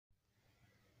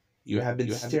You have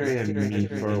been staring at me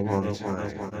for a long time.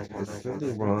 Is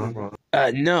something wrong?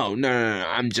 No.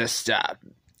 I'm just,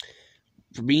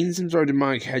 for being some sort of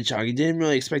demonic hedgehog, I didn't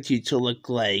really expect you to look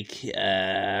like,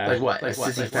 Like what? A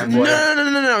sissy No,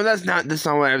 fanboy? no, that's not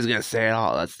what I was gonna say at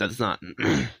all. That's not.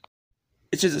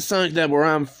 It's just the Sonic that where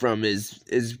I'm from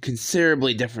is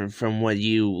considerably different from what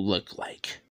you look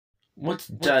like. What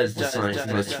does the Sonic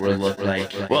from this world look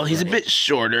like? Well, he's a bit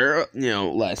shorter,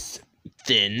 less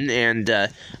thin, and I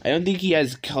don't think he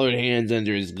has colored hands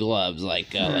under his gloves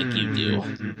like you do.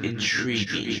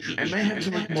 Intriguing. I might have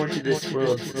to look more to this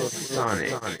world's Sonic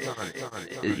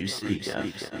that you speak of.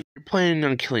 You're planning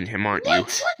on killing him, aren't you?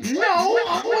 What? No!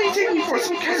 What do you take me for,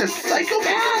 some kind of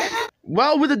psychopath?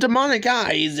 Well, with the demonic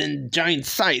eyes and giant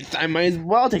scythe, I might as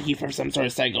well take you for some sort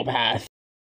of psychopath.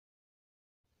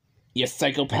 You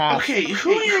psychopath. Okay,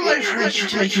 who in your life hurt you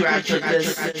to make you act like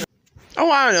this? Oh,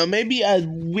 I don't know, maybe a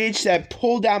witch that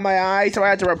pulled out my eye so I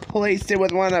had to replace it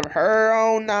with one of her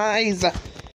own eyes.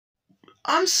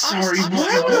 I'm sorry,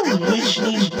 why would a witch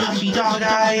need puppy dog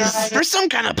eyes? For some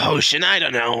kind of potion, I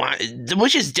don't know. The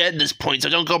witch is dead at this point, so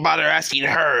don't go bother asking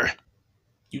her.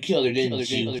 You killed her, didn't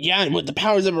you? Yeah, and with the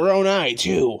powers of her own eye,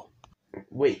 too.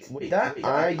 Wait, that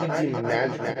eye gives you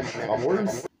magic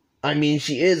powers? I mean,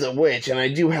 she is a witch, and I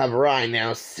do have her eye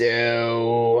now,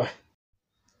 so...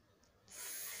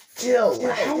 Still,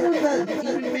 how would that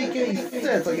even make any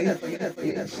sense? I don't have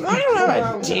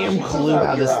a damn clue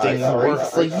how this thing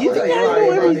works. Like, you think I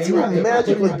know every single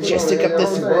magic logistic of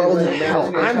this world?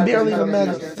 Hell, I'm barely a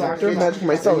magic doctor of magic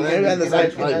myself, and I've had this eye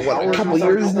for, like, what, a couple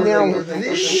years now?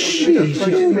 Sheesh, you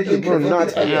didn't learn not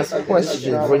to ask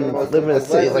questions when you live in a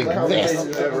city like this.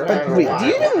 But wait, do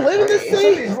you even live in this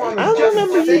city? I don't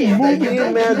remember you moving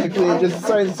in magically and just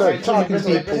deciding to start talking to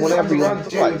people whenever you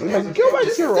want. Like, go back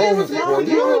to your own world.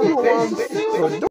 You know,